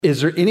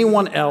Is there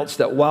anyone else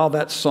that while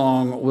that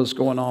song was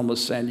going on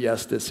was saying,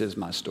 yes, this is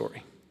my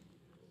story?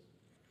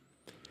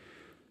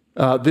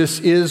 This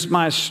is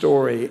my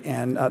story,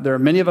 and there are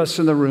many of us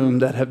in the room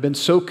that have been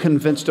so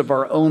convinced of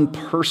our own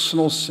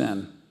personal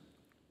sin,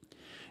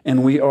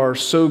 and we are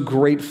so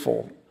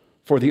grateful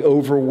for the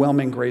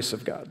overwhelming grace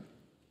of God.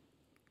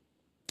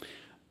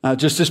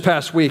 Just this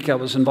past week, I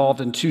was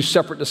involved in two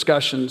separate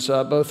discussions.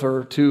 Both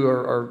are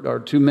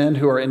two men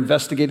who are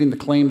investigating the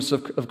claims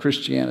of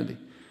Christianity.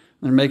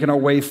 They're making our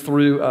way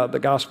through the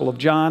Gospel of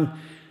John,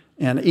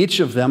 and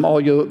each of them,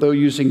 although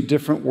using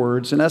different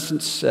words, in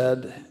essence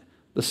said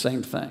the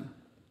same thing.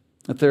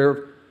 That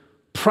their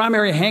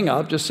primary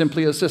hang-up just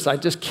simply is this: I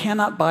just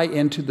cannot buy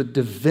into the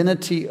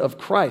divinity of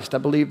Christ. I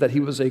believe that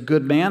he was a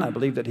good man. I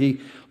believe that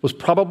he was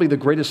probably the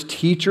greatest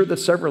teacher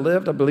that's ever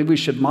lived. I believe we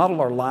should model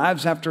our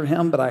lives after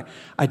him, but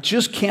I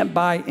just can't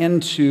buy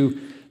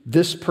into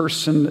this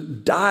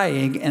person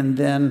dying and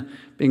then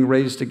being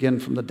raised again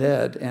from the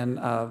dead. And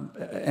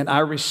I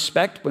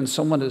respect when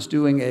someone is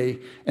doing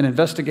an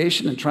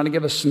investigation and trying to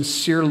give a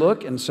sincere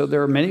look. And so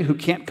there are many who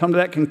can't come to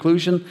that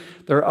conclusion.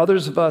 There are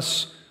others of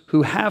us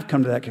who have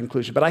come to that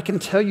conclusion. But I can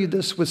tell you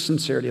this with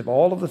sincerity: of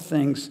all of the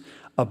things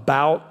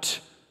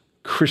about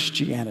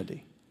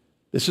Christianity,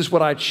 this is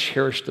what I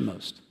cherish the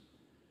most.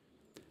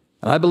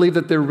 And I believe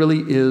that there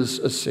really is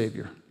a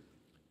Savior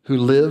who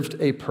lived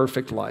a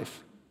perfect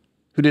life,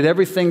 who did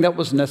everything that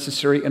was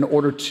necessary in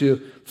order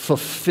to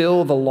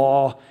fulfill the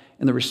law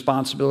and the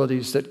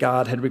responsibilities that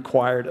God had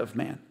required of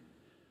man.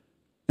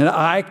 And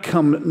I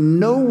come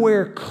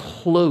nowhere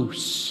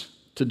close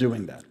to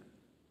doing that.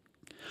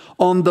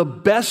 On the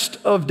best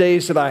of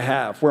days that I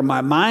have, where my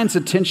mind's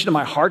attention and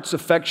my heart's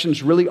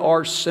affections really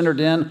are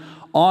centered in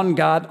on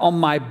God, on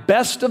my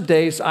best of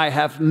days, I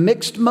have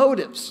mixed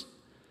motives.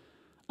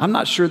 I'm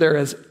not sure there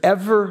has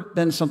ever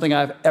been something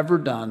I've ever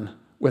done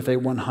with a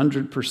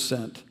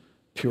 100%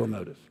 pure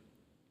motive.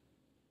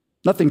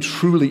 Nothing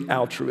truly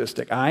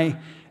altruistic. I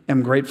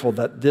am grateful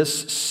that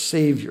this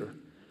Savior,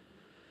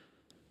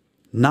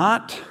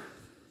 not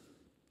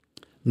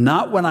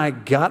when I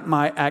got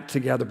my act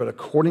together, but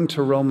according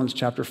to Romans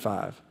chapter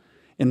 5,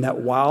 in that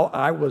while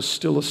I was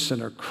still a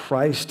sinner,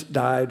 Christ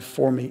died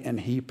for me and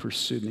he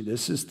pursued me.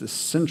 This is the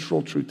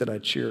central truth that I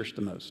cherish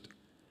the most.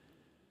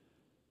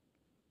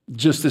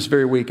 Just this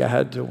very week, I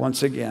had to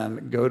once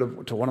again go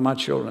to one of my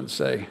children and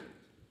say,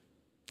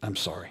 I'm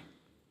sorry.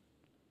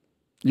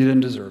 You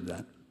didn't deserve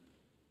that.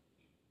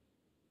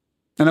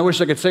 And I wish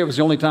I could say it was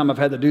the only time I've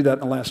had to do that in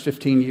the last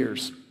 15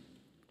 years.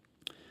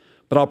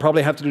 But I'll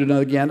probably have to do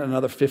it again in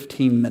another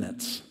 15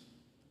 minutes.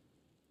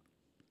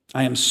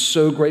 I am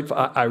so grateful.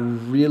 I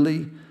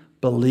really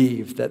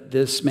believe that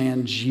this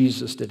man,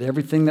 Jesus, did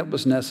everything that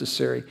was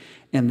necessary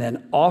and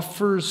then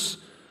offers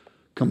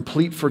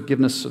complete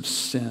forgiveness of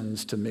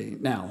sins to me.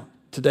 Now,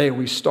 today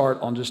we start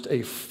on just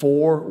a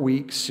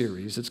 4-week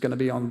series. It's going to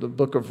be on the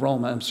book of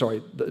Romans.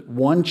 The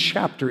one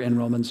chapter in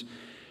Romans,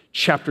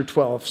 chapter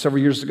 12.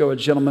 Several years ago, a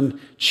gentleman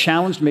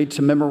challenged me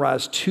to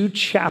memorize 2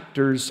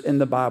 chapters in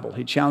the Bible.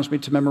 He challenged me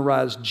to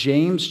memorize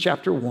James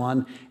chapter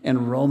 1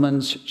 and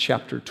Romans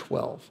chapter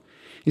 12.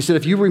 He said,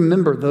 if you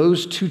remember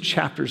those 2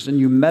 chapters and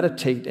you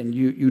meditate and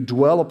you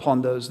dwell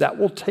upon those, that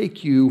will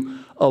take you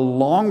a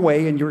long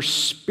way in your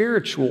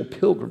spiritual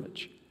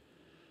pilgrimage.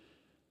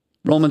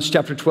 Romans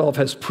chapter 12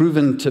 has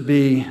proven to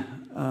be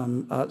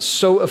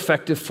so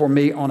effective for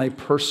me on a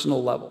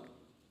personal level.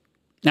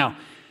 Now,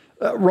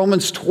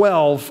 Romans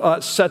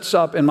 12 sets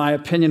up, in my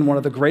opinion, one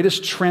of the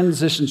greatest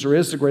transitions, or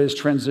is the greatest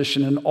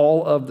transition in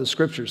all of the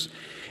scriptures.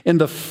 In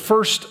the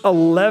first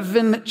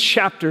 11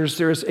 chapters,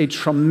 there is a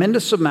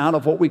tremendous amount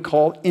of what we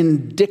call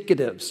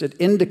indicatives. It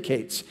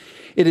indicates.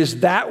 It is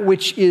that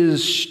which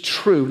is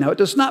true. Now, it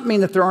does not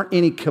mean that there aren't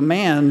any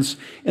commands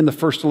in the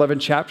first 11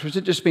 chapters.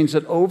 It just means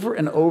that over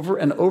and over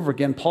and over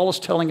again, Paul is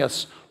telling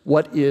us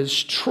what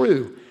is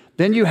true.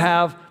 Then you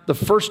have the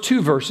first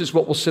 2 verses,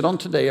 what we'll sit on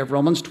today of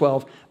Romans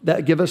 12,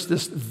 that give us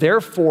this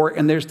therefore,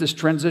 and there's this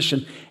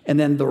transition. And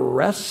then the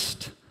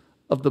rest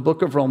of the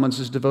book of Romans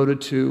is devoted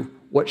to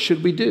what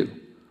should we do.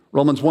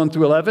 Romans 1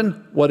 through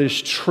 11, what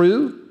is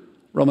true.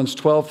 Romans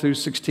 12 through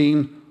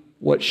 16,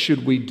 what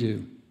should we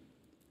do?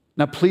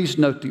 Now, please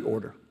note the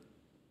order.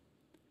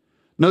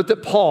 Note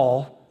that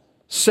Paul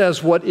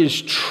says what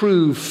is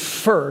true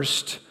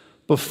first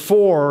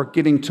before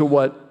getting to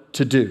what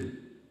to do.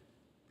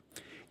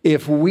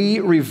 If we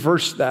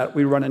reverse that,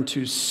 we run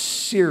into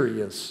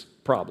serious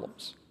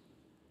problems.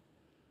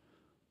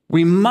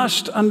 We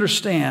must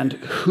understand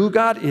who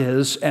God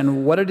is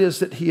and what it is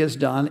that he has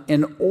done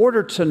in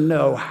order to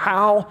know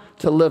how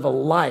to live a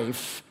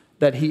life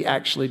that he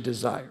actually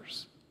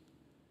desires.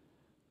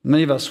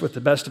 Many of us, with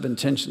the best of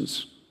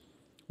intentions,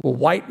 will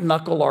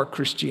white-knuckle our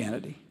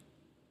Christianity,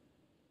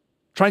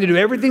 trying to do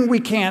everything we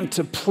can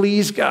to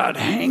please God,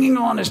 hanging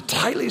on as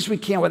tightly as we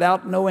can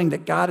without knowing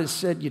that God has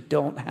said you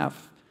don't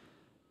have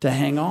to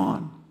hang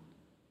on.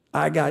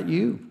 I got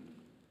you.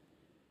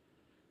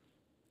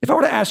 If I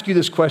were to ask you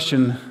this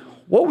question,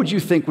 what would you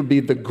think would be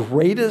the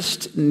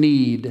greatest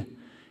need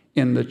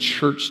in the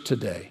church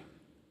today?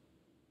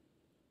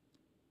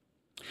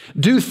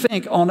 Do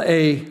think on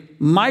a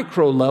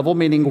micro level,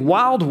 meaning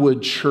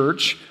Wildwood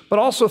Church, but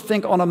also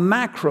think on a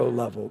macro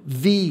level,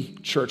 the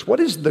church. What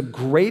is the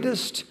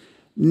greatest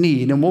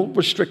need? And we'll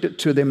restrict it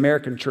to the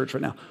American church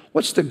right now.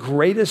 What's the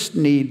greatest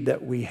need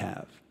that we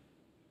have?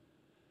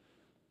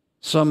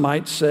 Some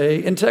might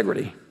say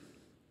integrity.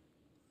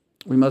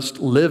 We must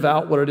live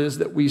out what it is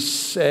that we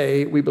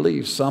say we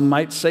believe. Some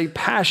might say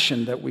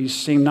passion, that we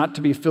seem not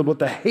to be filled with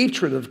the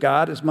hatred of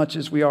God as much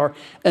as we are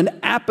an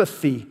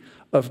apathy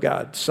of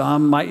God.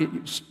 Some might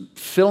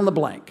fill in the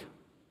blank,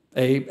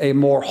 a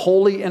more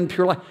holy and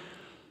pure life.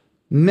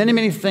 Many,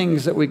 many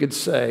things that we could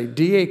say.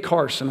 D.A.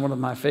 Carson, one of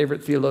my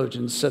favorite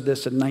theologians, said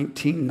this in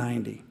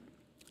 1990.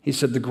 He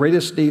said, the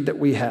greatest need that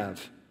we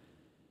have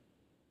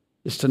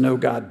is to know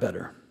God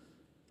better.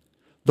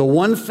 The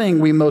one thing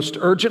we most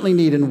urgently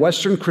need in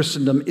Western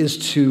Christendom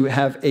is to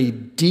have a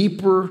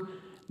deeper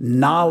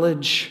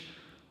knowledge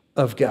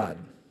of God.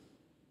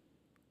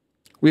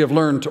 We have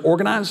learned to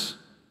organize,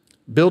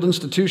 build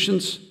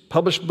institutions,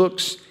 publish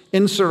books,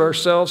 insert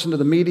ourselves into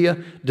the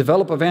media,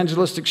 develop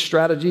evangelistic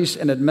strategies,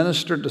 and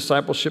administer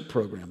discipleship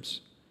programs.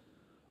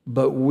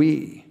 But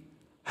we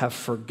have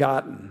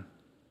forgotten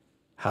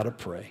how to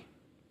pray.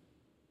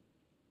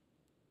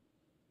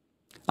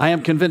 I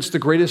am convinced the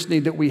greatest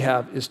need that we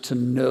have is to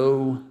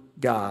know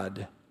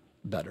God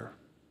better.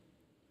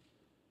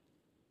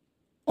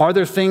 Are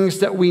there things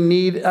that we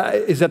need?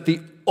 Is that the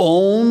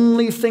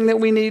only thing that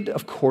we need?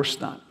 Of course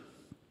not.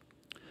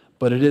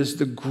 But it is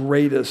the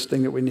greatest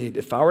thing that we need.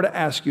 If I were to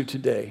ask you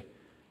today,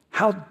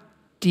 how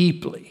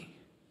deeply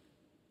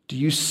do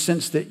you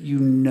sense that you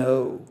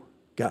know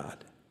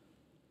God?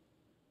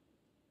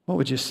 What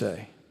would you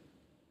say?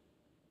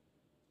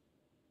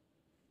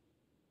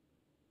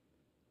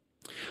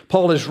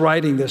 Paul is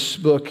writing this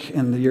book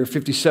in the year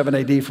 57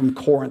 AD from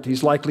Corinth.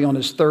 He's likely on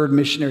his third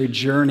missionary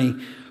journey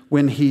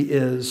when he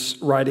is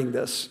writing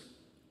this.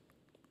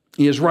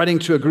 He is writing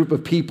to a group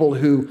of people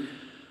who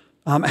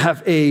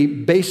have a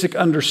basic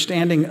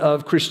understanding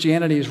of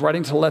Christianity. He's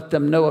writing to let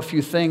them know a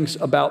few things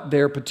about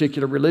their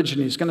particular religion.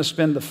 He's going to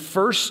spend the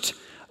first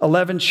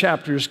 11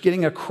 chapters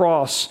getting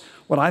across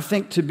what I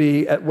think to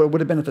be, what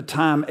would have been at the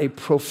time, a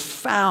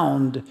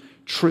profound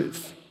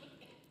truth.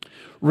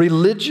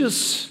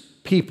 Religious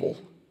people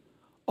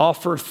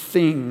offer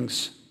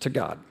things to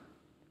God.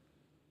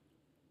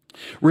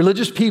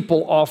 Religious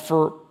people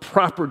offer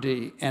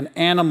property and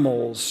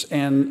animals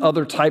and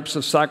other types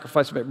of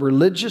sacrifice.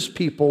 Religious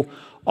people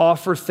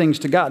offer things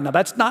to God. Now,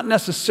 that's not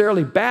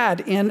necessarily bad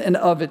in and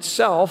of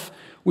itself.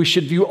 We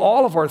should view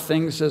all of our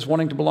things as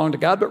wanting to belong to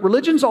God, but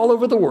religions all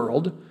over the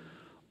world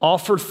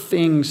offer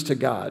things to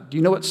God. Do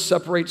you know what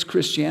separates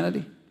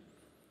Christianity?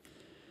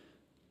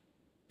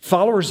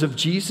 Followers of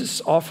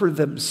Jesus offer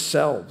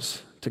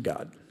themselves to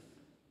God.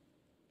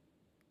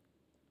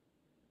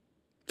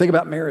 Think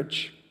about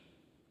marriage.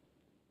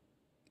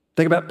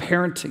 Think about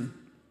parenting.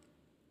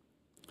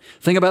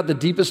 Think about the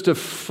deepest of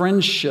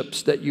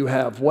friendships that you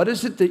have. What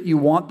is it that you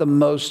want the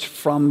most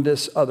from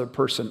this other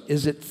person?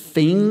 Is it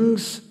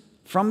things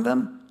from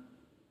them?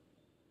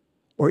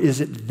 Or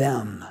is it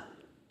them?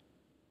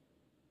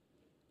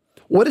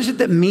 What is it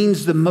that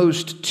means the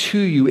most to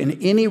you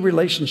in any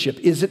relationship?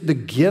 Is it the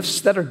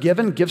gifts that are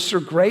given? Gifts are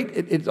great.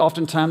 It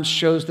oftentimes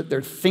shows that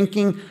they're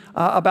thinking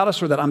about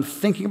us, or that I'm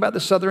thinking about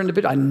this other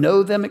individual. I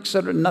know them,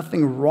 etc.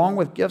 Nothing wrong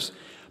with gifts.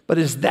 But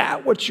is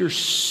that what your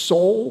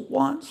soul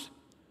wants?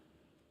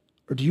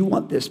 Or do you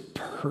want this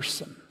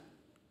person?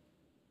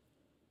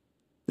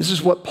 This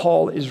is what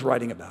Paul is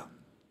writing about.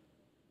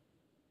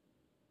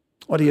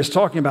 What he is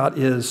talking about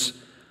is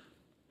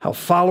how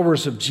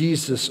followers of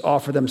Jesus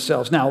offer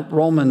themselves. Now,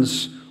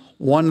 Romans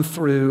 1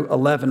 through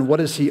 11, what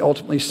is he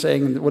ultimately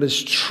saying? What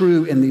is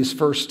true in these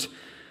first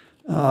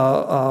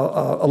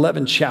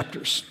 11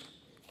 chapters?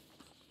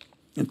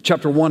 In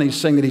chapter 1, he's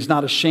saying that he's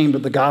not ashamed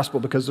of the gospel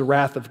because the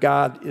wrath of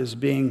God is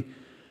being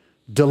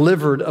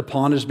delivered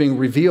upon, is being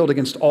revealed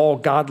against all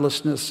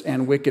godlessness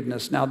and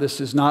wickedness. Now, this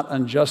is not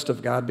unjust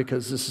of God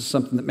because this is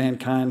something that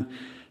mankind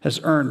has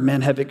earned.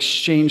 Men have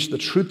exchanged the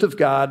truth of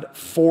God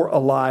for a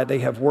lie. They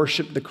have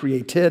worshiped the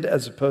created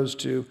as opposed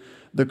to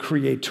the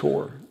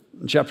creator.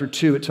 In chapter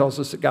 2, it tells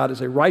us that God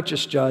is a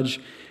righteous judge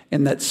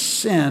and that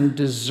sin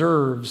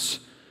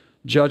deserves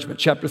judgment.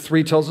 Chapter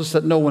 3 tells us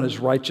that no one is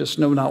righteous,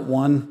 no, not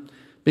one.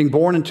 Being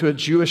born into a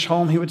Jewish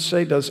home, he would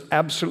say, does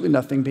absolutely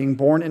nothing. Being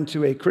born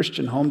into a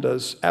Christian home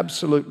does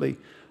absolutely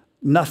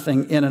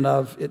nothing in and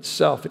of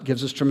itself. It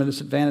gives us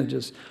tremendous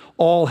advantages.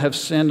 All have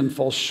sinned and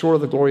fall short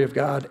of the glory of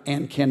God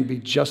and can be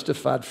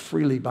justified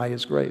freely by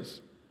his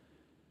grace.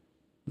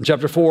 In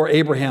chapter 4,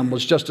 Abraham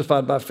was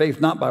justified by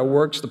faith, not by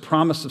works. The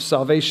promise of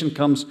salvation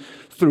comes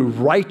through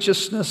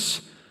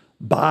righteousness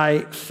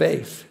by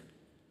faith.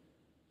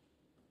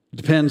 It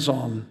depends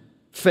on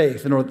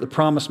faith in order that the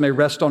promise may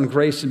rest on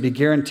grace and be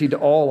guaranteed to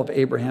all of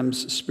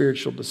Abraham's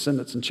spiritual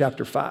descendants. In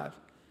chapter 5,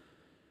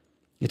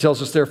 he tells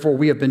us, therefore,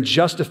 we have been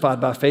justified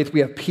by faith.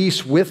 We have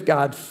peace with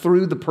God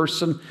through the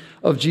person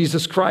of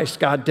Jesus Christ.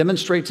 God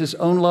demonstrates his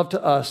own love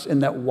to us in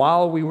that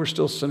while we were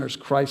still sinners,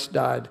 Christ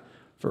died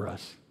for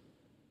us.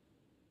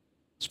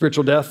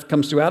 Spiritual death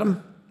comes through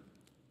Adam.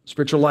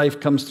 Spiritual life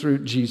comes through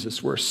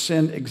Jesus. Where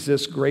sin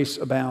exists, grace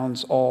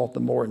abounds all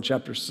the more. In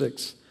chapter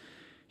 6,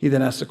 he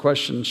then asks the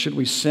question, should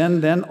we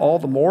sin then all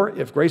the more?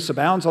 If grace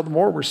abounds all the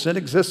more, where sin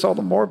exists all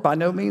the more? By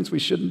no means, we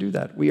shouldn't do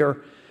that. We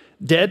are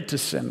dead to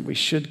sin. We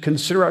should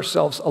consider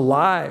ourselves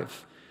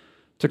alive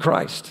to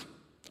Christ,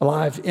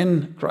 alive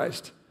in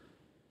Christ.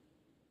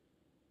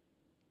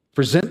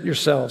 Present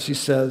yourselves, he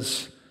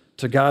says,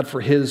 to God for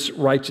his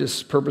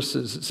righteous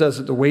purposes. It says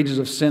that the wages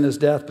of sin is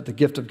death, but the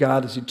gift of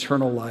God is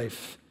eternal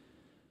life.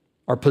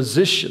 Our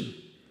position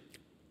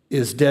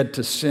is dead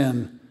to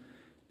sin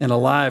and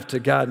alive to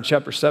God. In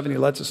chapter 7, he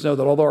lets us know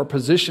that although our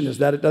position is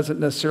that, it doesn't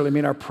necessarily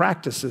mean our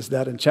practice is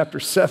that. In chapter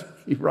 7,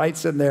 he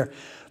writes in there,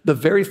 the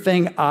very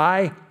thing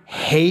I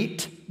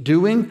hate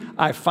doing,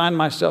 I find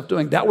myself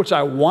doing. That which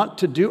I want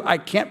to do, I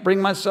can't bring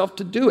myself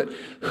to do it.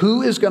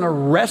 Who is going to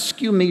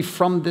rescue me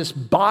from this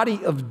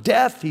body of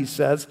death, he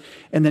says.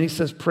 And then he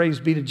says, praise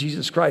be to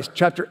Jesus Christ.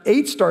 Chapter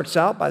 8 starts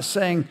out by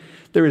saying,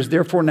 there is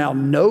therefore now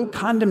no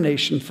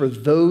condemnation for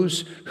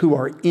those who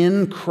are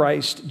in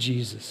Christ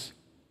Jesus.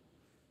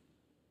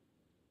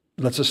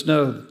 It lets us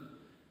know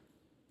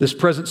this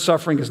present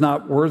suffering is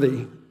not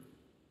worthy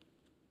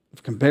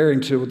of comparing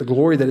to the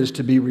glory that is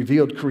to be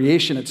revealed.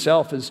 Creation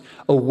itself is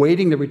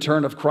awaiting the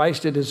return of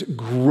Christ. It is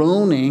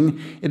groaning.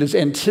 It is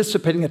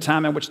anticipating a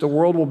time in which the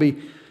world will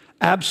be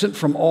absent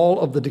from all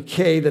of the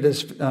decay that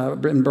has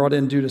been brought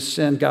in due to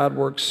sin. God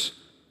works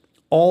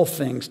all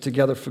things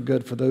together for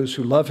good for those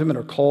who love him and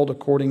are called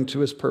according to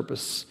his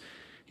purpose.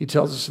 He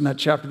tells us in that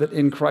chapter that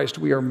in Christ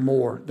we are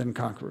more than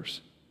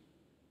conquerors.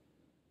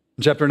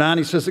 In chapter 9,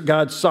 he says that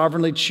God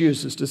sovereignly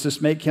chooses. Does this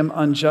make him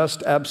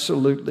unjust?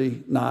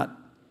 Absolutely not.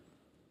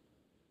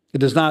 It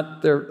does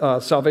not,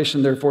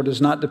 salvation, therefore, does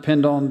not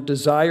depend on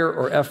desire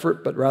or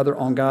effort, but rather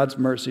on God's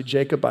mercy.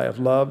 Jacob I have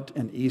loved,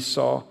 and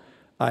Esau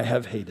I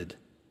have hated.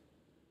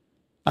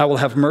 I will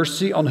have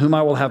mercy on whom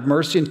I will have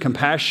mercy, and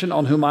compassion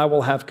on whom I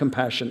will have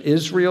compassion.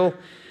 Israel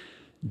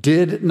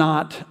did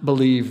not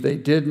believe. They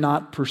did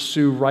not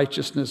pursue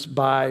righteousness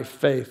by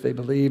faith. They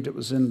believed it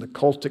was in the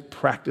cultic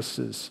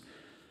practices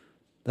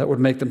that would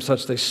make them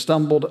such. They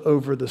stumbled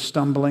over the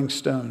stumbling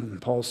stone.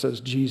 Paul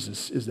says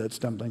Jesus is that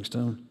stumbling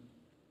stone.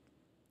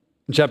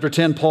 In chapter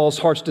 10, Paul's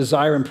heart's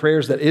desire and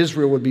prayers that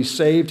Israel would be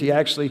saved. He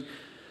actually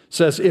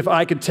says, if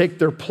I could take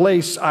their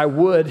place, I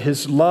would.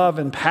 His love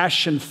and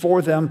passion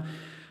for them.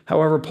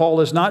 However,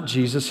 Paul is not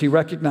Jesus. He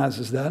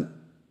recognizes that.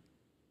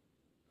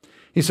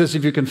 He says,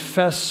 if you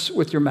confess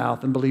with your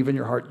mouth and believe in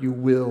your heart, you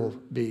will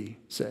be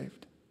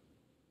saved.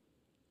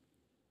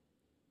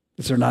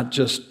 These are not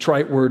just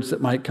trite words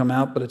that might come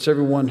out, but it's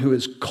everyone who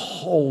is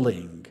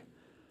calling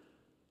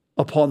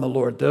upon the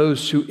Lord,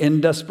 those who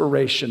in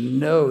desperation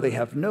know they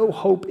have no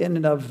hope in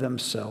and of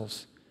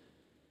themselves.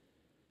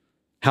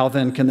 How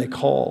then can they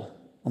call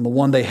on the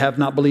one they have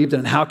not believed in?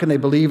 And how can they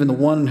believe in the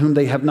one in whom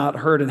they have not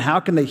heard? And how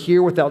can they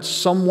hear without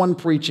someone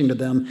preaching to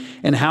them?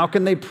 And how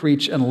can they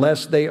preach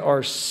unless they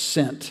are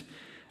sent?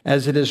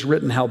 As it is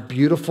written, how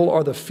beautiful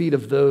are the feet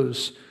of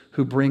those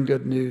who bring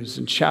good news.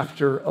 In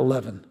chapter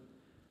 11,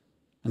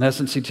 in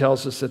essence, he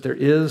tells us that there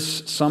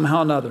is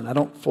somehow another, and I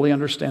don't fully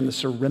understand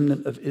this, a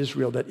remnant of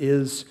Israel that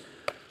is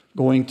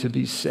going to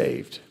be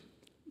saved.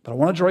 But I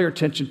want to draw your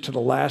attention to the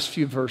last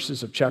few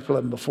verses of chapter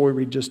 11 before we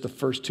read just the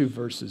first two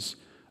verses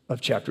of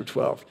chapter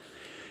 12.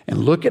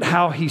 And look at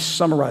how he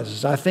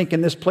summarizes. I think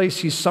in this place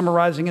he's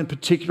summarizing in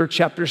particular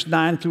chapters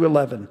 9 through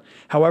 11.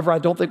 However, I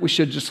don't think we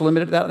should just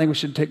limit it to that. I think we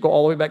should go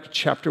all the way back to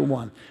chapter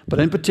 1. But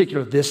in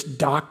particular, this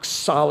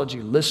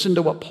doxology. Listen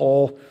to what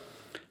Paul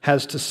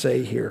has to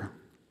say here.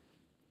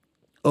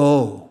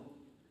 Oh,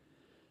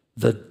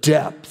 the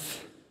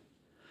depth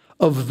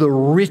of the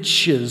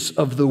riches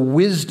of the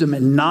wisdom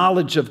and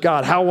knowledge of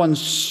God. How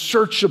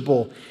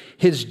unsearchable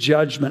his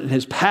judgment and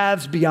his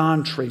paths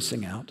beyond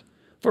tracing out.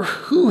 For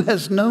who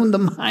has known the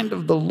mind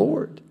of the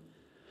Lord?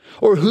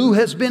 Or who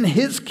has been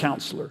his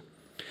counselor?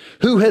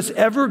 Who has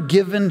ever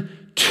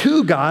given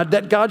to God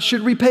that God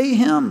should repay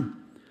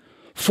him?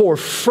 For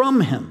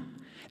from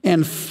him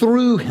and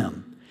through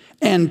him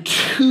and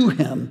to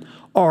him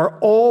are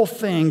all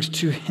things.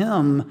 To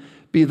him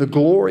be the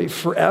glory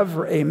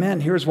forever.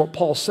 Amen. Here's what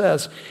Paul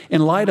says.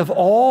 In light of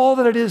all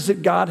that it is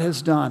that God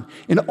has done,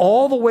 in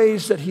all the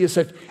ways that he has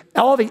saved,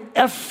 all the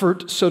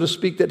effort, so to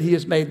speak, that he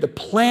has made, the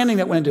planning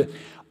that went into it,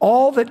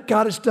 all that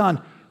God has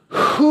done,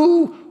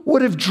 who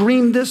would have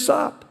dreamed this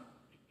up?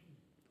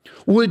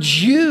 Would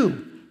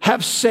you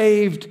have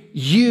saved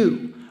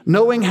you,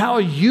 knowing how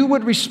you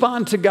would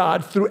respond to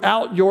God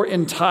throughout your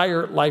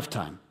entire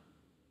lifetime?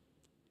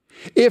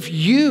 If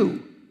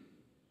you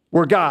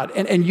were God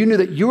and you knew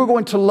that you were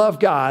going to love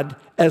God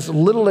as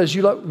little as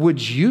you love, would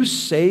you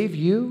save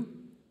you?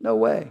 No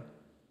way.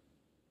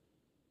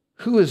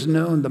 Who has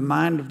known the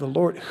mind of the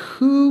Lord?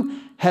 Who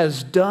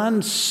has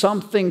done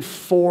something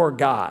for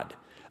God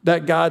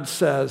that God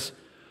says,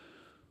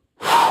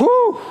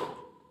 whew,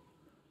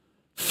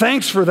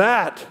 thanks for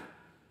that.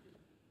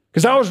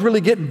 Because I was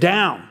really getting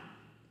down.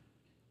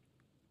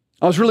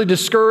 I was really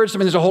discouraged. I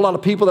mean, there's a whole lot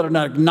of people that are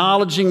not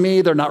acknowledging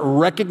me. They're not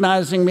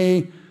recognizing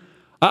me.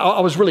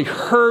 I was really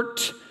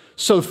hurt.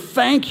 So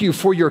thank you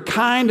for your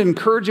kind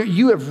encouragement.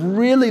 You have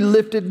really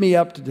lifted me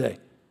up today.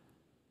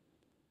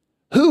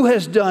 Who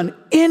has done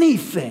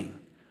anything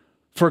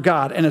for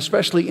God, and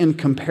especially in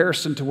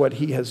comparison to what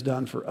he has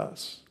done for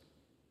us?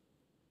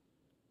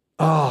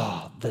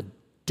 Oh, the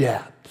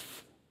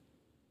depth.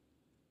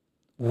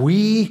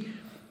 We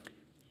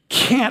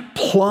can't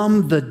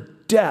plumb the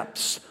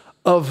depths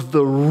of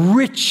the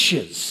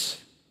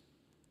riches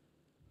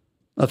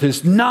of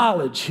his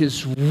knowledge,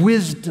 his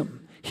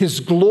wisdom, his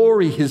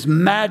glory, his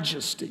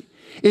majesty.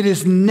 It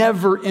is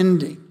never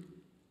ending.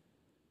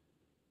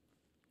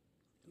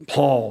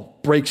 Paul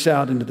breaks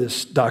out into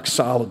this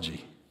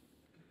doxology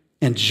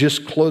and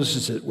just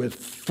closes it with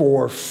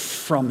 "for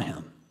from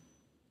him."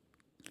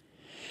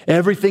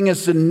 Everything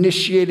is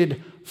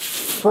initiated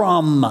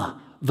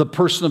from the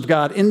person of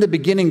God. In the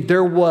beginning,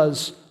 there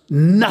was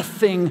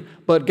nothing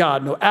but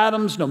God. No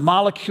atoms, no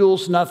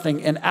molecules,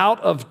 nothing. And out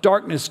of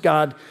darkness,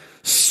 God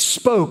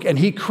spoke, and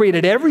he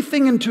created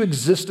everything into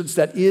existence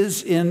that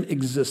is in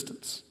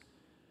existence.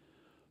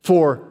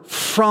 For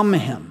from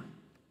him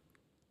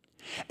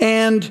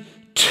and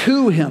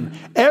to him,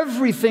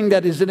 everything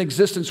that is in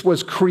existence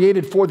was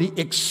created for the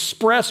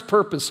express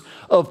purpose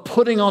of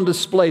putting on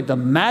display the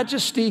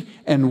majesty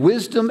and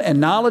wisdom and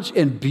knowledge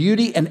and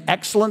beauty and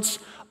excellence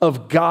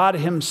of God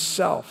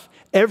himself.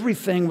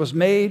 Everything was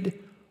made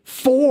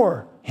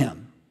for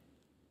him.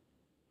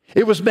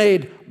 It was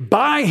made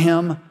by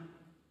him,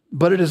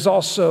 but it is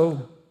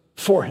also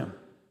for him.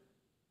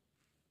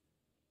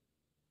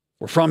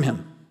 Or from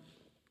him,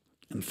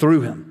 and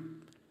through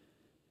him,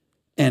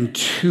 and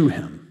to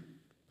him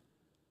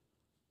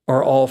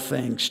are all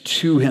things.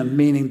 To him,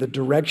 meaning the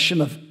direction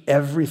of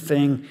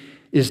everything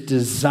is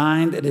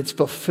designed and it's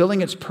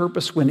fulfilling its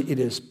purpose when it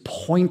is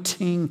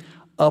pointing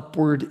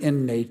upward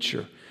in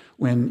nature.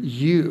 When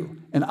you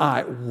and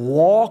I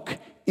walk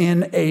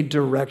in a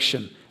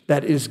direction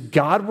that is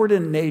Godward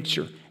in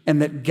nature,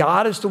 and that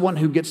God is the one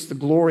who gets the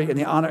glory and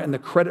the honor and the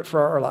credit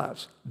for our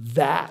lives,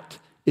 that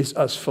is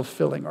us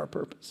fulfilling our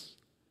purpose.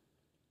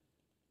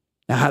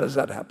 Now, how does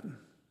that happen?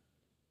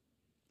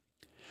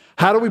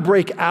 How do we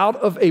break out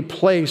of a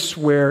place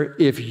where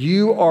if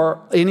you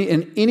are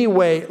in any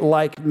way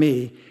like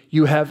me,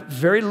 you have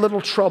very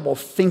little trouble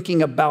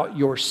thinking about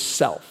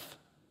yourself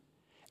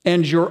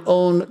and your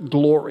own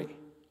glory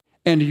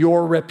and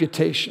your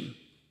reputation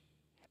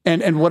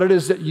and what it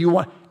is that you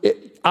want?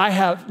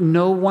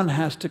 No one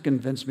has to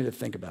convince me to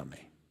think about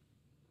me.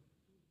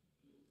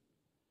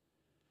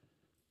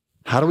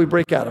 How do we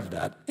break out of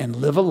that and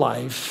live a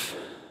life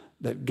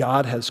that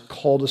God has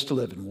called us to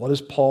live in? What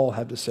does Paul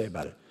have to say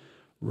about it?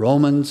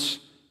 Romans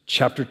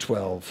chapter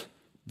 12,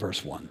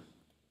 verse 1.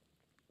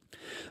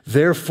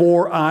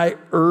 Therefore, I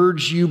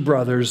urge you,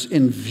 brothers,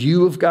 in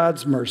view of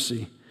God's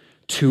mercy,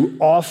 to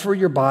offer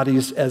your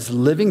bodies as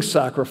living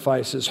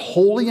sacrifices,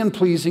 holy and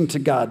pleasing to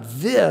God.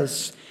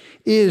 This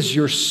is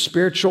your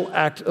spiritual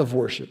act of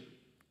worship.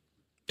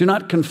 Do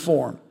not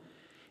conform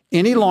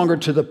any longer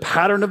to the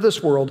pattern of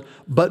this world,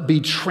 but be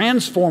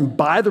transformed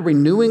by the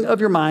renewing of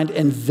your mind,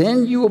 and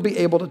then you will be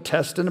able to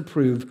test and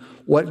approve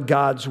what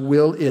God's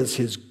will is,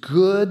 his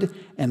good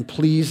and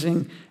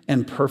pleasing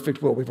and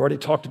perfect will. We've already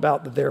talked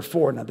about the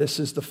therefore. Now, this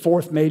is the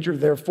fourth major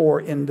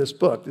therefore in this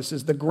book. This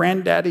is the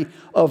granddaddy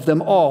of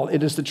them all.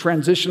 It is the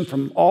transition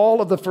from all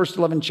of the first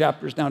 11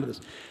 chapters down to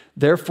this.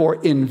 Therefore,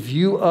 in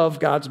view of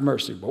God's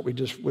mercy, what we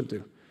just went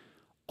through,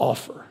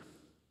 offer.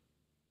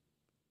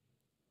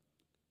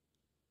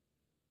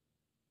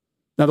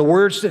 Now, the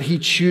words that he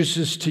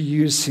chooses to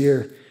use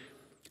here,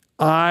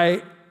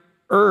 I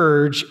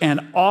urge and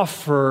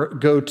offer,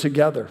 go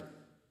together.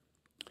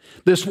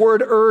 This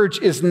word urge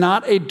is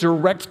not a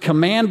direct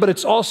command, but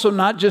it's also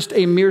not just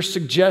a mere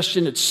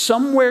suggestion. It's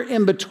somewhere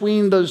in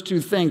between those two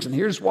things. And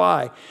here's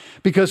why.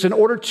 Because in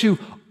order to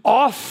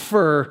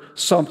offer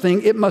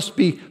something, it must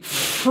be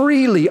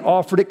freely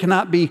offered. It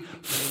cannot be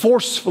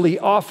forcefully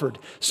offered.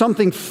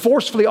 Something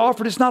forcefully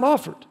offered is not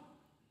offered.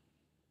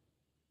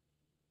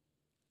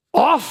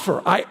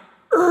 Offer. I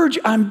urge,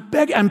 I'm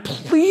begging, I'm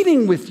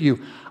pleading with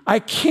you. I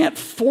can't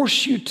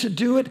force you to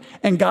do it,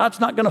 and God's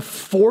not going to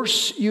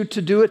force you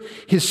to do it.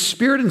 His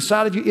Spirit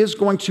inside of you is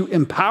going to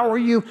empower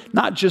you,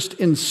 not just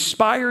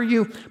inspire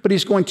you, but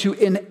he's going to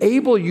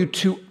enable you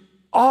to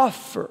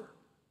offer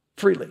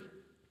freely,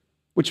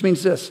 which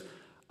means this: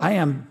 I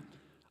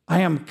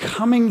am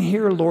coming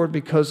here, Lord,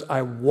 because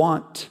I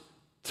want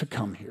to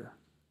come here.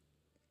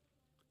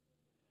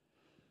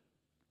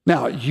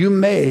 Now, you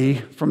may,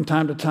 from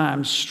time to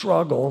time,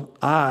 struggle,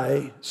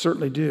 I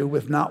certainly do,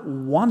 with not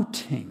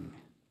wanting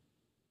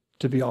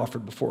to be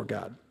offered before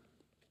God.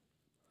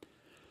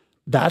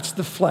 That's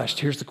the flesh.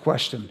 Here's the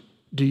question: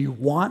 do you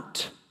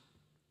want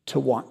to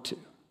want to?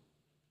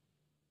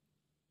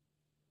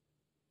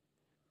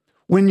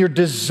 When your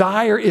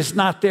desire is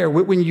not there,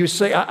 when you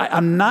say,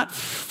 I'm not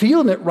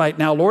feeling it right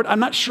now, Lord, I'm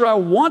not sure I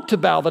want to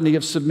bow the knee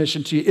of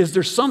submission to you. Is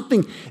there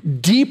something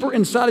deeper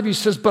inside of you that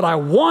says, but I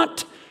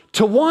want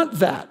to want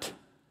that?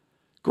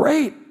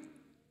 Great.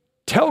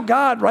 Tell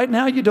God right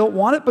now you don't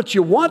want it, but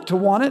you want to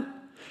want it.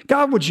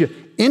 God, would you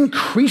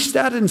increase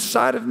that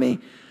inside of me?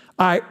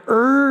 I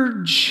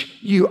urge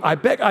you, I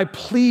beg, I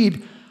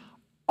plead,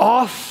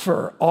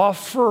 offer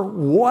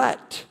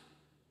what?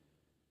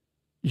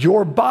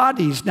 Your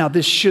bodies. Now,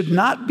 this should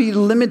not be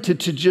limited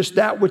to just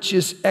that which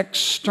is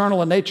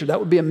external in nature. That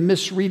would be a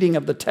misreading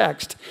of the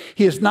text.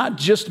 He is not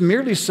just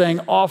merely saying,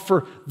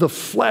 offer the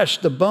flesh,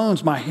 the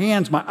bones, my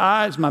hands, my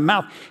eyes, my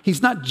mouth.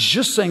 He's not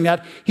just saying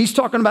that. He's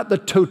talking about the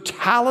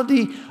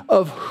totality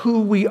of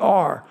who we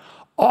are.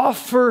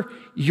 Offer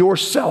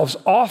yourselves,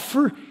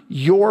 offer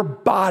your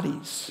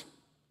bodies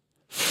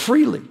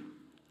freely,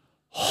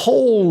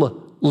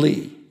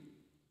 wholly.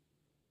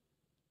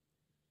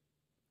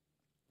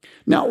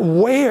 Now,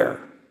 where?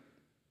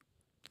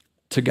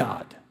 To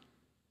God.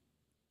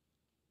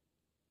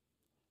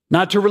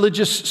 Not to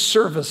religious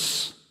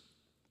service,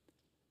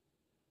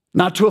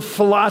 not to a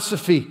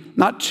philosophy,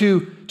 not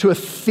to a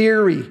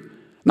theory,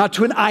 not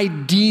to an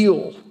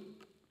ideal.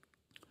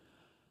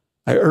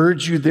 I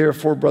urge you,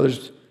 therefore,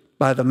 brothers,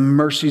 by the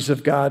mercies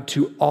of God,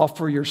 to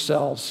offer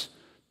yourselves,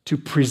 to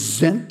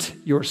present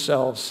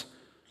yourselves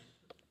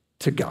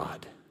to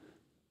God.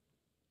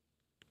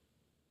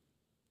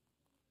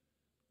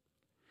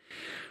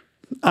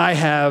 I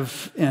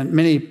have, in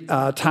many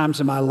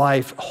times in my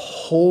life,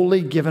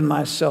 wholly given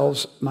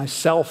myself,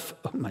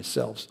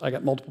 I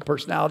got multiple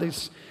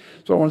personalities.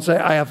 So I want to say,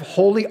 I have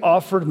wholly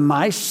offered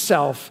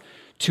myself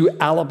to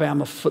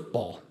Alabama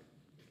football.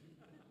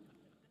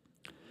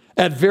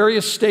 At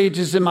various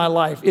stages in my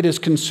life, it has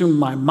consumed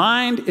my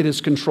mind, it has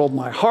controlled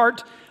my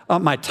heart,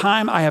 my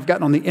time. I have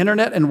gotten on the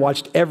internet and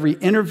watched every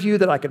interview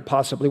that I could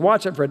possibly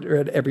watch. I've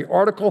read every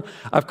article.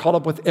 I've caught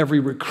up with every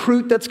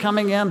recruit that's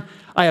coming in.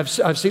 I've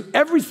seen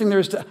everything there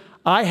is to.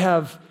 I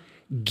have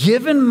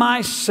given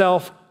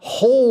myself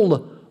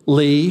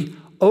wholly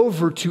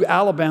over to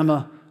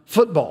Alabama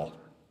football.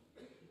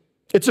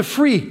 It's a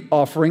free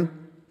offering.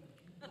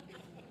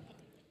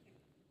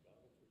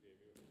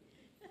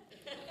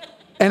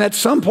 And at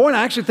some point,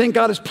 I actually think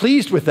God is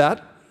pleased with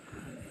that.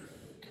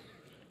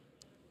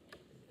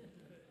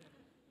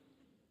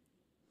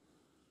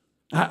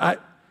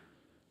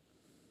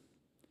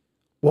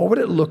 What would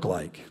it look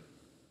like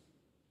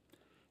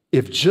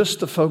if just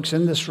the folks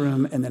in this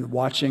room and then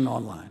watching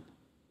online,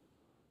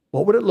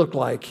 what would it look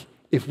like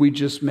if we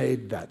just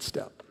made that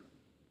step?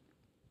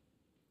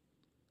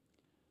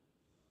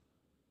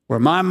 Where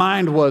my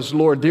mind was,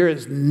 Lord, there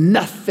is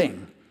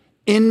nothing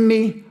in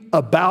me,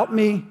 about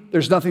me,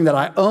 there's nothing that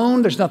I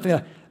own, there's nothing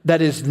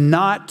that is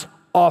not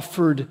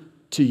offered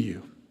to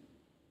you.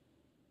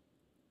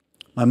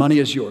 My money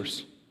is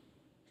yours.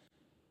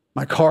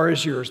 My car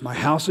is yours. My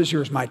house is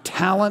yours. My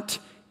talent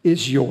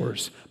is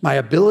yours. My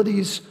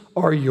abilities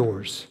are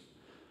yours.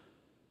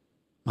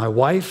 My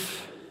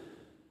wife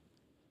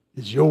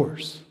is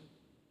yours.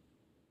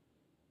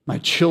 My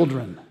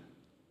children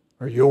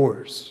are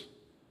yours.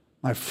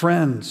 My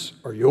friends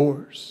are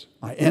yours.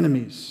 My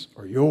enemies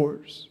are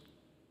yours.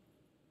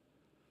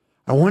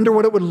 I wonder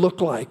what it would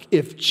look like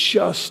if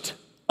just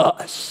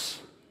us,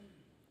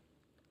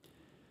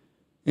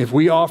 if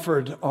we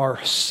offered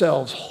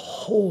ourselves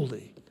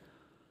wholly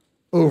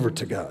over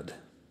to God.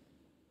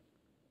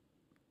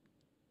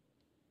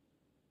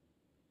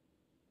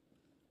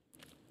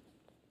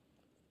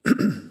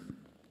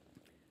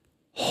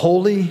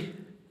 Holy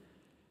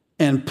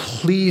and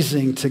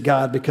pleasing to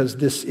God, because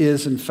this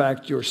is, in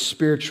fact, your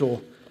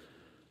spiritual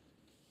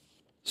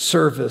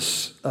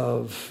service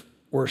of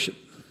worship.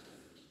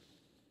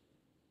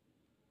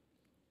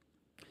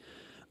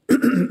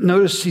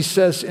 Notice he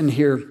says in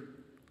here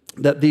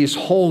that these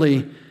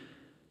holy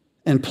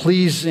and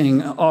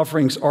pleasing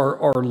offerings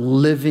are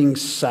living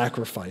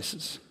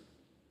sacrifices.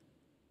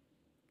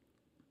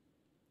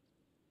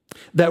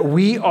 That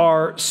we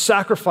are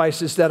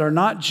sacrifices that are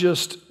not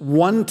just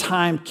one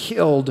time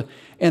killed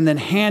and then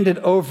handed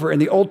over. In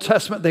the Old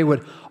Testament, they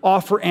would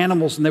offer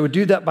animals, and they would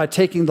do that by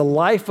taking the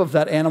life of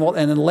that animal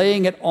and then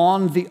laying it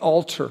on the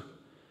altar.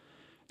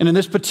 And in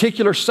this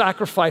particular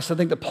sacrifice, I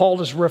think that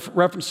Paul is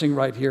referencing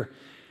right here,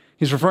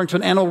 he's referring to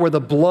an animal where the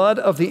blood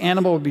of the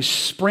animal would be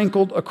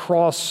sprinkled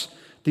across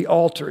the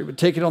altar. He would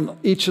take it on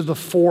each of the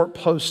 4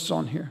 posts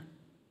on here.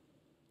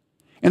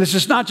 And it's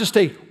just not just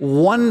a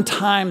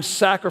one-time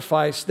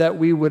sacrifice that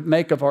we would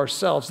make of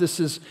ourselves. This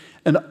is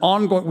an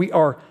ongoing, we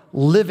are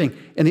living.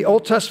 In the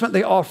Old Testament,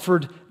 they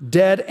offered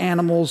dead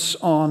animals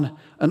on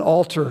an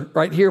altar.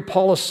 Right here,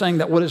 Paul is saying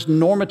that what is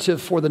normative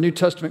for the New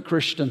Testament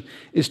Christian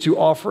is to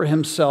offer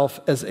himself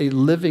as a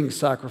living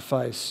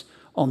sacrifice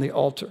on the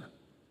altar.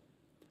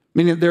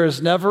 Meaning there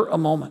is never a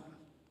moment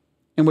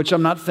in which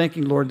I'm not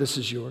thinking, Lord, this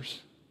is yours.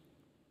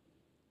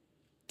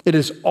 It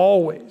is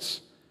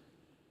always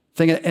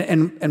thinking,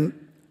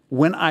 and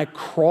when I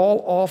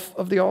crawl off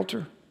of the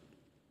altar,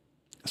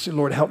 I say,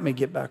 Lord, help me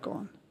get back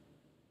on.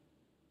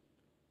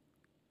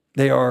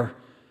 They are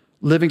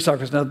living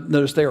sacrifices. Now,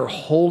 notice they are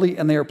holy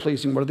and they are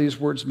pleasing. What do these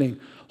words mean?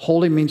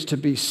 Holy means to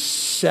be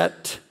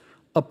set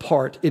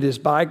apart. It is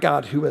by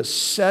God who has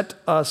set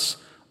us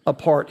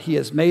apart. He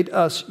has made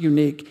us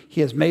unique.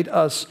 He has made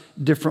us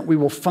different. We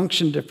will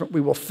function different. We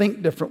will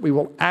think different. We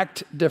will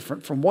act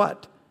different from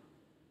what?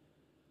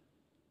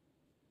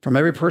 from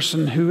every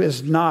person who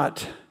is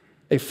not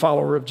a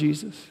follower of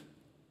Jesus.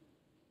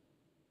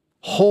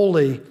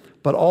 Holy,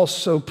 but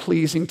also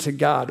pleasing to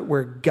God,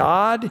 where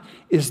God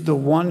is the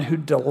one who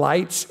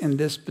delights in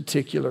this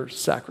particular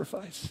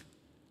sacrifice.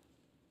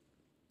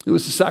 Who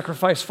is the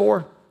sacrifice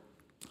for?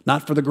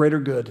 Not for the greater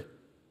good,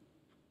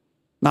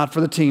 not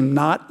for the team,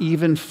 not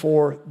even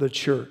for the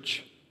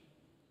church.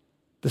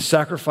 The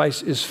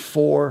sacrifice is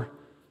for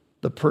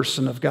the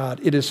person of God.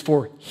 It is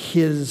for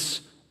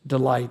his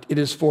delight. It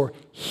is for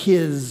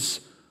his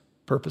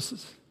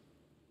purposes.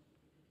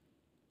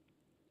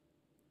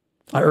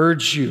 I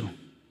urge you,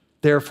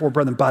 therefore,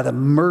 brethren, by the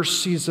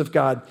mercies of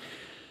God,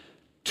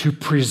 to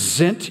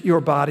present your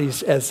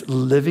bodies as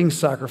living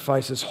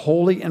sacrifices,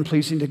 holy and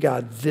pleasing to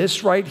God.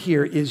 This right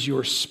here is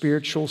your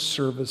spiritual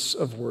service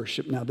of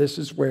worship. Now, this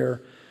is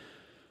where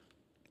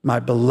my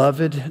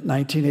beloved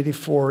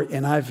 1984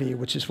 NIV,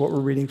 which is what we're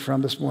reading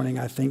from this morning,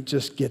 I think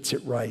just gets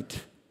it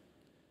right.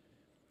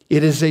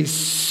 It is a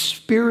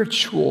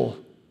spiritual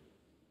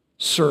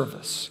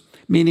service,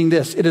 meaning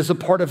this: it is a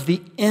part of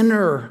the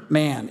inner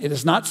man. It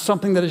is not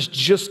something that is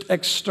just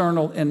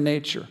external in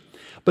nature,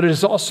 but it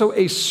is also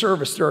a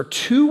service. There are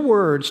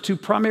two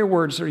primary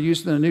words that are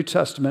used in the New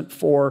Testament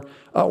for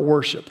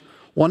worship.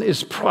 One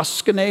is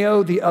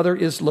proskuneo, the other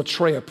is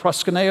latreia.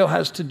 Proskuneo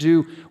has to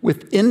do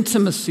with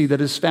intimacy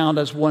that is found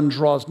as one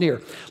draws near.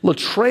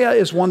 Latreia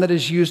is one that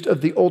is used of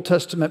the Old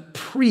Testament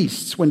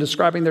priests when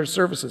describing their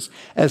services,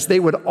 as they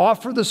would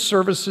offer the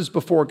services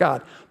before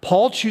God.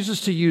 Paul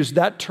chooses to use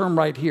that term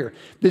right here.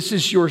 This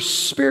is your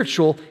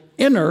spiritual,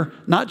 inner,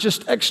 not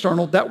just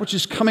external, that which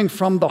is coming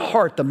from the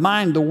heart, the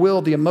mind, the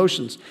will, the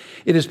emotions.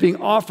 It is being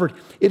offered.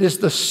 It is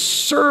the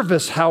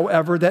service,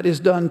 however, that is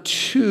done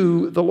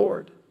to the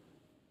Lord.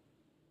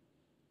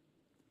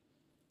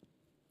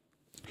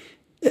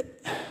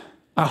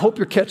 I hope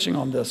you're catching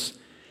on this.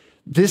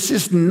 This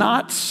is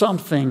not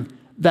something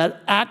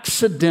that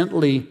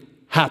accidentally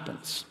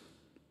happens.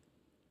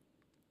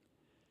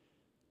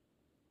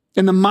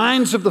 In the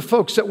minds of the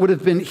folks that would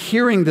have been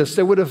hearing this,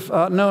 they would have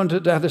known to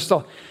have this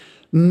thought.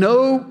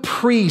 No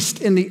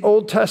priest in the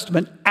Old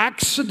Testament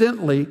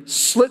accidentally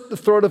slit the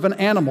throat of an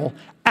animal,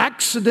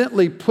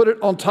 accidentally put it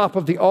on top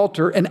of the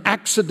altar, and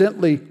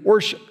accidentally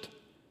worshiped.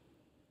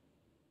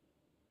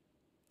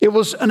 It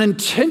was an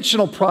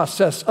intentional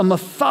process, a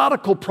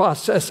methodical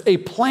process, a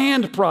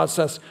planned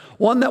process,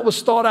 one that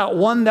was thought out,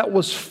 one that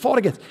was fought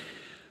against.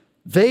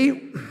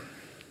 If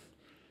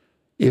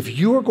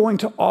you are going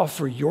to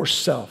offer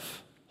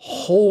yourself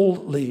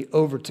wholly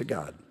over to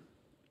God,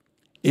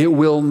 it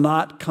will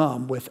not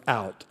come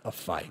without a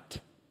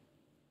fight.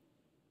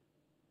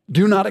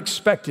 Do not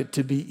expect it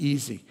to be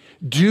easy.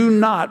 Do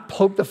not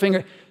point the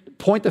finger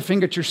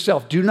at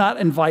yourself. Do not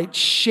invite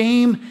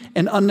shame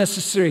and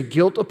unnecessary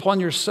guilt upon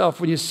yourself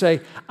when you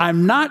say,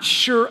 I'm not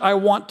sure I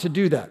want to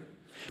do that.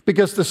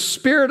 Because the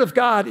Spirit of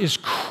God is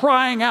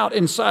crying out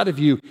inside of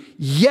you,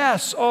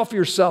 yes, offer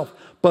yourself.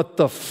 But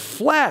the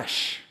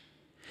flesh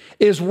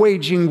is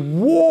waging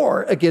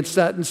war against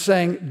that and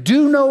saying,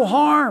 do no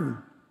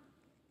harm.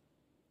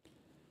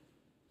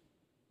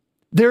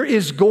 There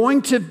is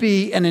going to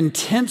be an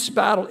intense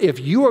battle if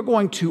you are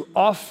going to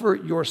offer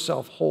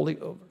yourself wholly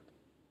over.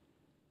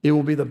 It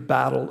will be the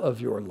battle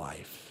of your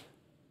life.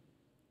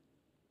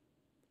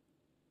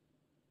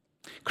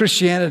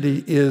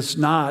 Christianity is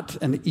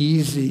not an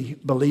easy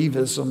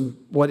believism.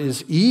 What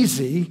is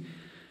easy,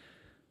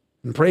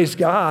 and praise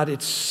God,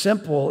 it's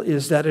simple,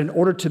 is that in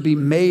order to be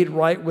made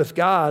right with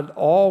God,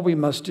 all we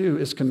must do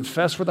is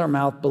confess with our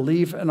mouth,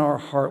 believe in our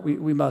heart.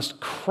 We must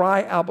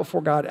cry out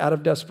before God out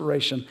of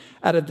desperation,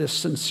 out of this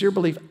sincere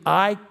belief,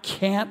 I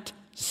can't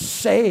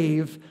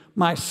save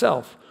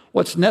myself.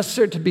 What's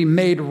necessary to be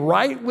made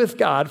right with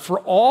God for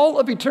all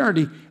of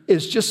eternity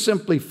is just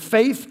simply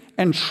faith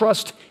and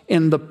trust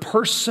in the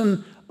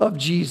person of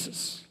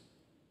Jesus.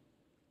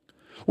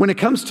 When it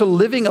comes to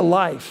living a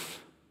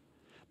life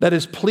that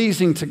is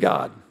pleasing to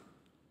God,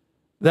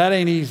 that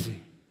ain't easy.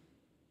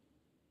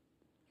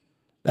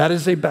 That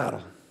is a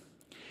battle.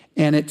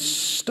 And it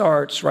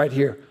starts right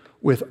here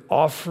with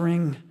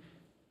offering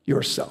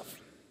yourself.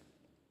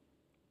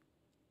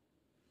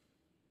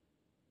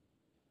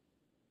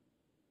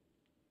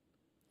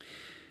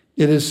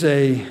 It is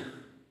a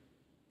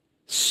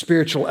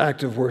spiritual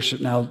act of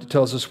worship. Now, he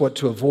tells us what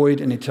to avoid,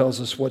 and he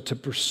tells us what to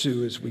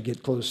pursue as we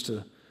get close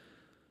to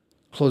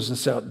closing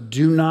this out.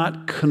 Do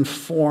not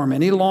conform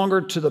any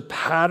longer to the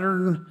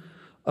pattern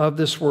of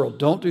this world.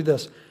 Don't do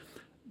this.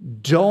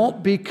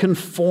 Don't be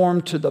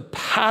conformed to the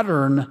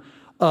pattern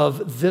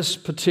of this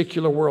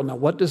particular world. Now,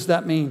 what does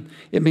that mean?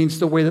 It means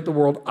the way that the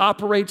world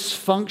operates,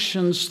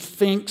 functions,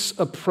 thinks,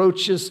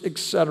 approaches,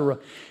 etc.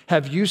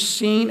 Have you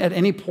seen at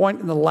any point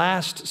in the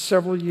last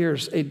several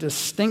years a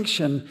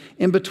distinction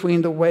in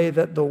between the way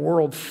that the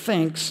world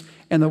thinks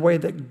and the way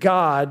that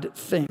God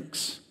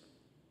thinks?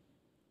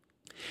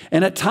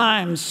 And at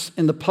times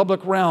in the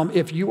public realm,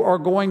 if you are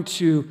going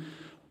to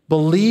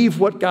believe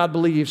what God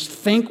believes,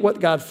 think what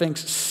God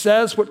thinks,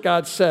 says what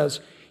God says,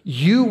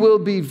 you will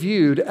be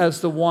viewed as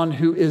the one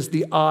who is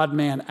the odd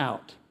man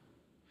out.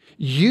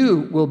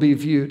 you will be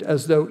viewed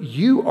as though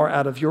you are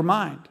out of your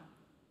mind.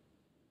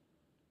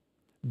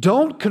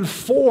 Don't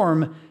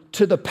conform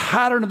to the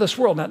pattern of this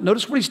world. Now,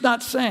 notice what he's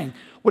not saying.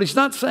 What he's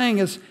not saying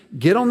is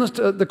get on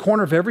the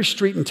corner of every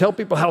street and tell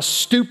people how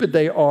stupid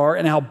they are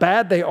and how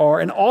bad they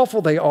are and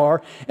awful they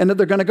are and that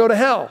they're going to go to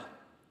hell.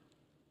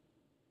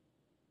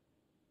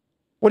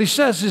 What he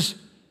says is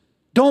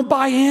don't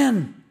buy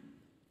in.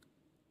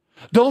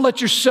 Don't let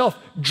yourself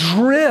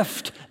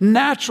drift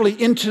naturally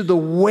into the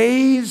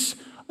ways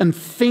and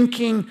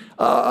thinking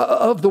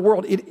of the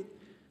world.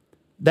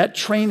 That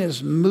train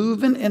is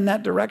moving in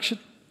that direction.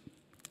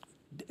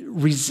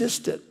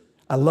 Resist it.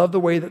 I love the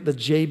way that the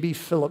J.B.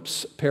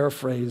 Phillips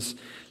paraphrase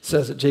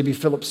says it. J.B.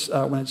 Phillips,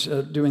 when it's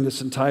doing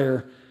this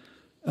entire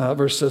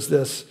verse, says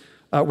this,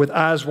 with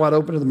eyes wide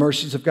open to the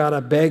mercies of God,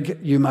 I beg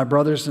you, my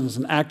brothers, and as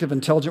an active,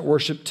 intelligent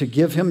worship, to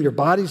give him your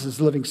bodies as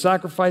living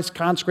sacrifice,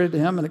 consecrated to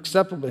him and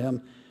acceptable to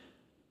him.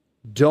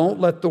 Don't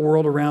let the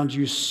world around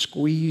you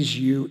squeeze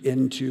you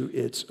into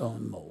its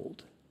own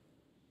mold.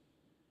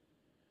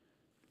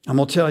 I'm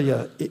going to tell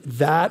you,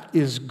 that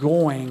is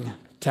going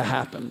to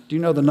happen. Do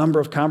you know the number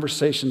of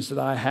conversations that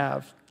I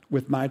have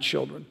with my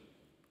children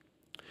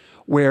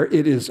where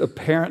it is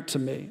apparent to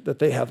me that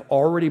they have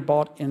already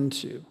bought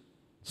into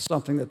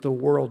something that the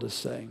world is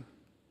saying?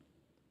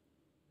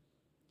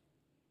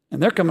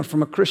 And they're coming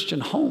from a Christian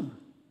home,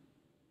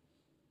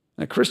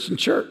 and a Christian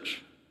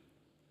church.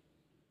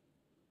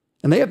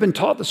 And they have been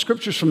taught the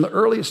scriptures from the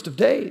earliest of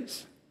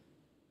days.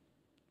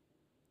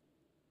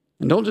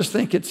 And don't just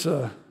think it's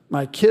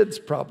my kid's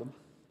problem.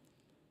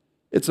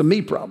 It's a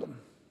me problem.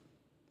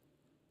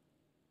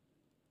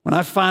 When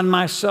I find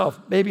myself,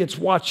 maybe it's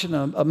watching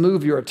a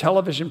movie or a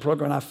television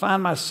program, and I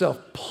find myself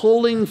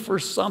pulling for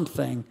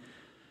something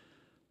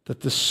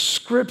that the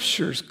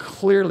scriptures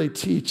clearly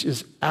teach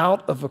is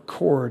out of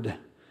accord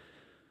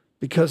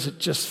because it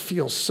just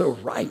feels so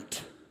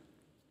right.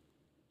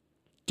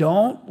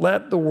 Don't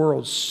let the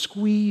world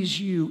squeeze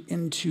you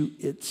into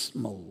its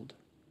mold.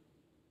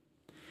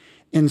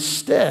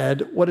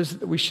 Instead, what is it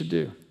that we should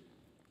do?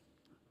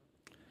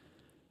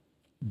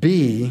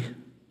 Be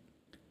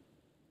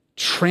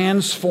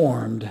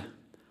transformed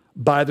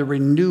by the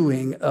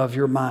renewing of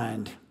your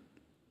mind.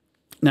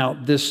 Now,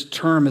 this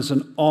term is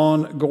an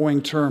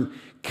ongoing term.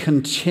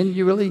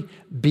 Continually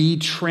be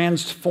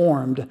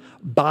transformed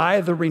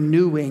by the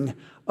renewing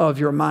of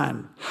your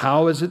mind.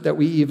 How is it that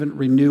we even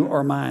renew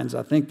our minds?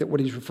 I think that what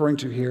he's referring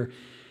to here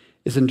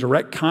is in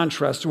direct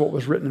contrast to what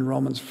was written in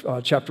Romans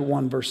chapter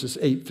 1, verses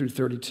 8 through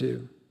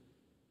 32.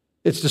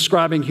 It's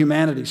describing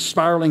humanity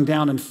spiraling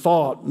down in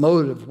thought,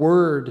 motive,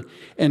 word,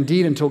 and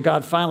deed until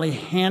God finally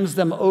hands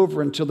them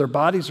over until their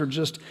bodies are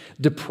just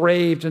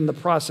depraved in the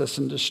process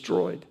and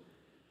destroyed.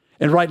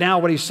 And right now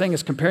what he's saying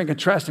is comparing and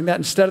contrasting that.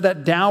 Instead of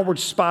that downward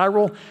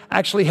spiral,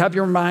 actually have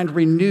your mind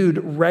renewed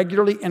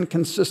regularly and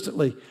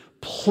consistently.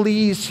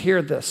 Please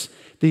hear this.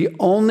 The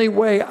only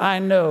way I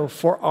know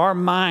for our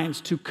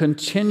minds to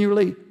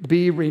continually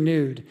be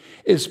renewed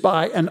is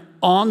by an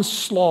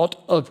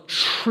onslaught of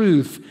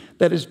truth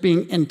that is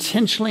being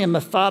intentionally and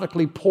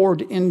methodically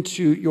poured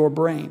into your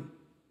brain.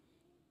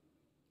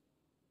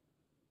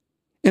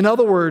 In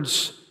other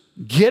words,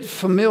 get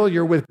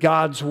familiar with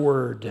God's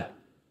word.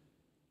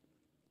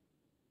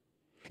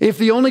 If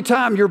the only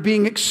time you're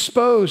being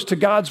exposed to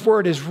God's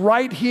word is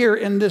right here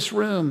in this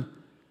room,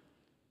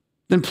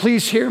 then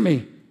please hear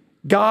me.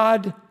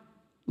 God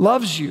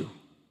loves you.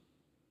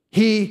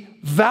 He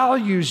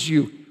values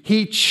you.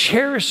 He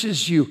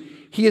cherishes you.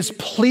 He is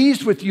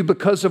pleased with you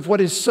because of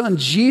what his son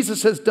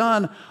Jesus has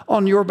done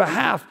on your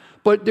behalf.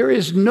 But there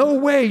is no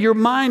way your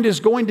mind is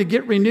going to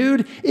get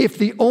renewed if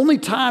the only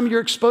time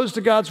you're exposed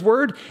to God's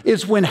word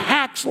is when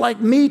hacks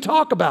like me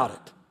talk about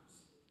it.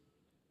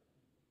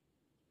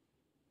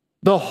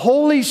 The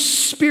Holy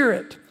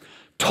Spirit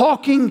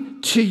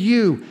talking to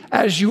you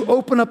as you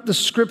open up the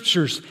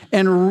scriptures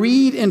and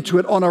read into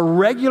it on a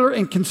regular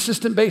and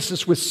consistent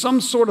basis with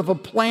some sort of a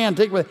plan.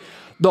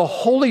 The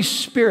Holy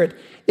Spirit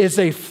is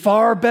a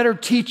far better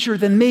teacher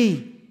than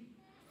me.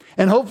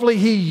 And hopefully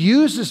he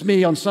uses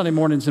me on Sunday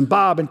mornings and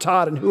Bob and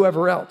Todd and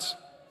whoever else.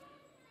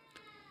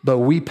 But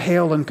we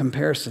pale in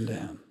comparison to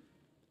him.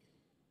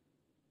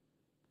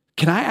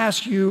 Can I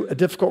ask you a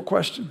difficult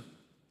question?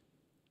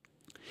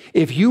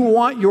 If you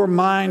want your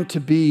mind to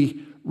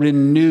be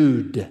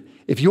renewed,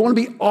 if you want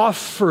to be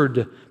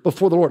offered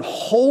before the Lord,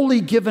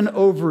 wholly given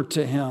over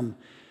to him,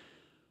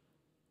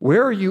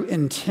 where are you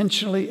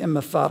intentionally and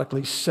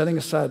methodically setting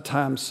aside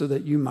time so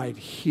that you might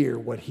hear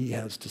what he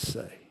has to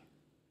say?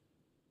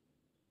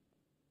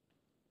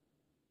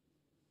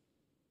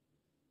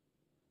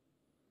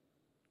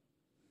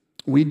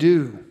 We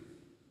do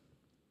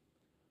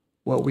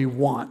what we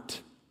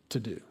want to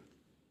do.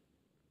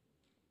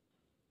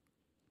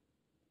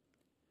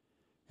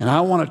 And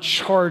I want to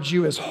charge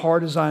you as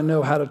hard as I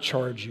know how to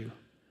charge you.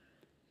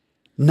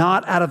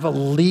 Not out of a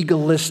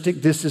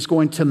legalistic, this is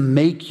going to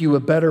make you a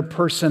better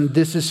person.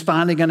 This is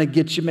finally going to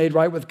get you made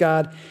right with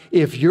God.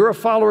 If you're a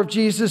follower of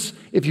Jesus,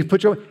 if you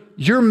put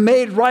you're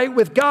made right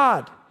with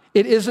God.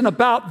 It isn't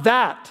about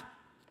that.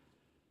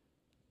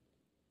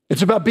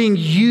 It's about being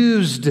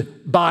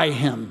used by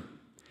him.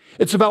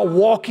 It's about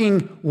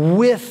walking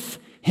with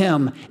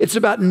him. It's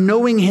about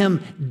knowing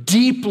him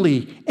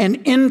deeply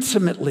and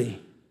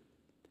intimately.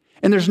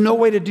 And there's no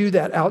way to do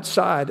that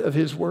outside of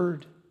his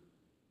word.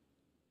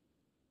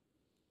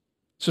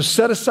 So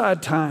set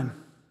aside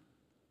time.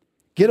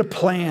 Get a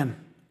plan.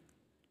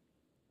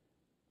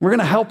 We're going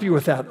to help you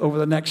with that over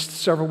the next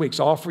several weeks.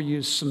 Offer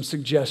you some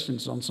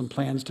suggestions on some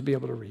plans to be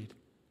able to read.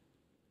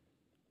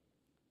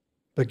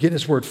 But get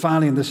his word.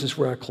 Finally, and this is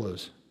where I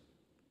close.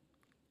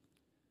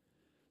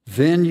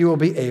 Then you will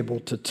be able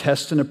to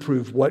test and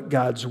approve what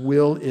God's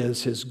will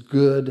is, his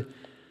good,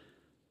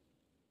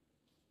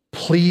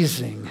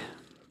 pleasing,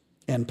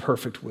 and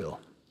perfect will.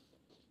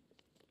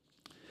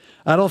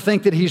 I don't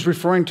think that he's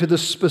referring to the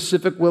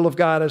specific will of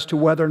God as to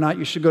whether or not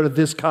you should go to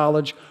this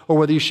college or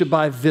whether you should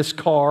buy this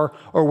car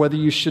or whether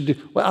you should do.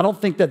 Well, I don't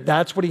think that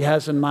that's what he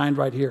has in mind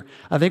right here.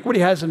 I think what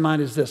he has in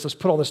mind is this. Let's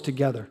put all this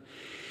together.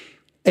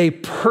 A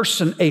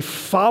person, a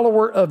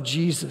follower of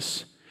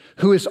Jesus,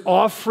 who is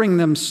offering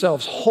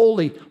themselves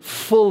wholly,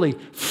 fully,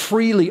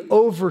 freely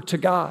over to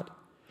God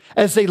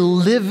as a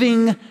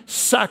living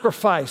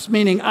sacrifice,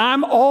 meaning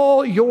I'm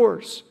all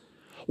yours.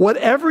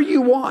 Whatever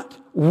you want,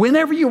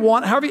 whenever you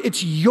want, however,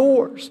 it's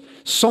yours.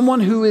 Someone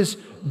who is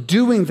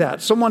doing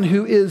that, someone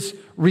who is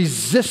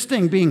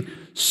resisting being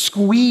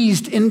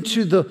squeezed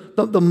into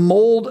the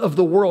mold of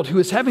the world, who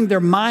is having their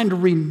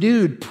mind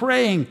renewed,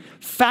 praying,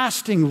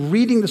 fasting,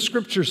 reading the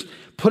scriptures,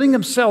 putting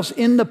themselves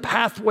in the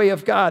pathway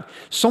of God,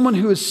 someone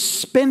who is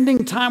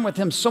spending time with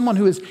him, someone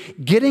who is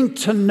getting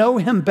to know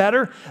him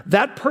better,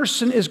 that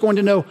person is going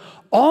to know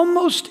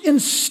almost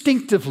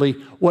instinctively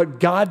what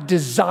God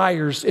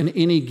desires in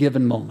any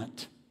given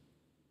moment.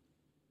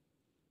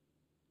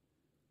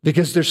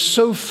 Because they're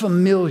so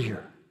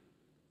familiar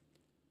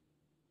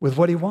with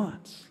what he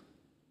wants.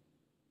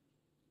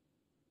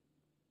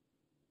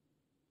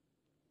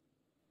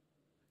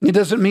 It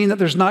doesn't mean that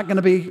there's not going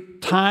to be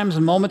times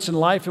and moments in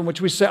life in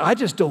which we say, I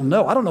just don't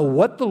know. I don't know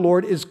what the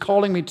Lord is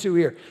calling me to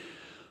here.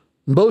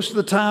 Most of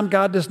the time,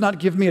 God does not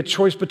give me a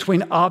choice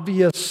between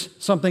obvious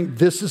something,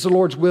 this is the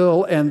Lord's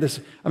will, and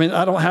this. I mean,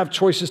 I don't have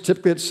choices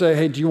typically that say,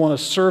 hey, do you want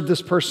to serve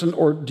this person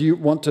or do you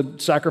want to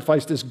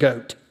sacrifice this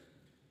goat?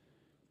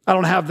 I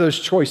don't have those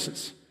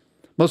choices.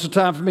 Most of the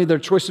time for me, there are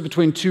choices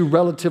between two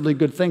relatively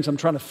good things I'm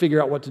trying to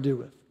figure out what to do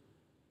with.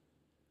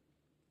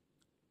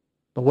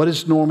 But what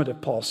is normative,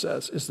 Paul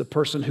says, is the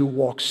person who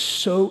walks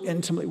so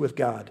intimately with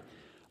God,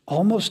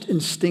 almost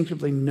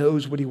instinctively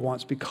knows what he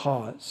wants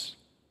because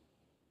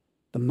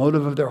the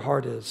motive of their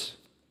heart is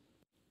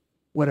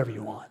whatever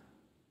you want.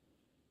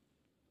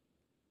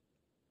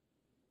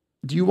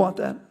 Do you want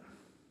that?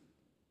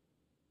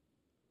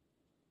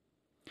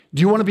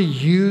 Do you want to be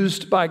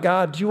used by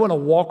God? Do you want to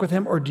walk with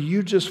him? Or do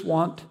you just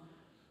want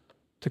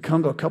to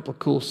come to a couple of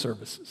cool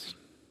services?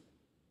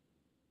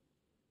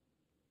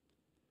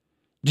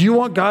 Do you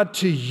want God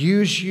to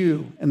use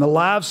you in the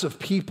lives of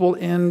people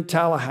in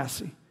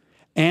Tallahassee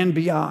and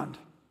beyond?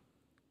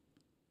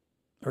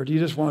 Or do you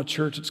just want a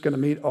church that's going to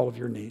meet all of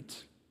your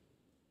needs?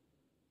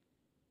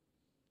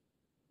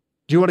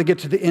 Do you want to get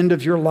to the end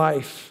of your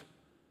life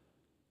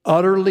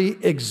utterly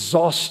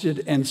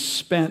exhausted and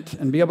spent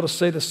and be able to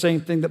say the same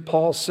thing that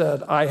Paul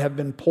said, I have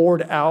been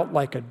poured out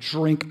like a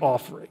drink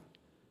offering?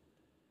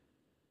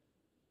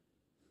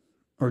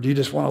 Or do you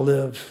just want to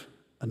live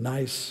a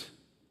nice,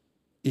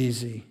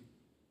 easy,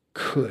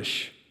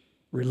 cush,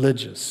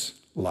 religious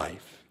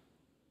life?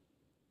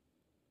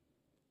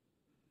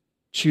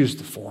 Choose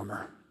the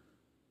former.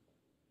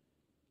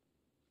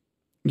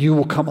 You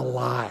will come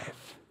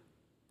alive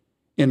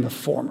in the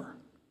former.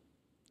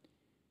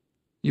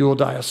 You will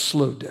die a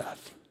slow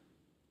death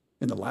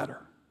in the latter.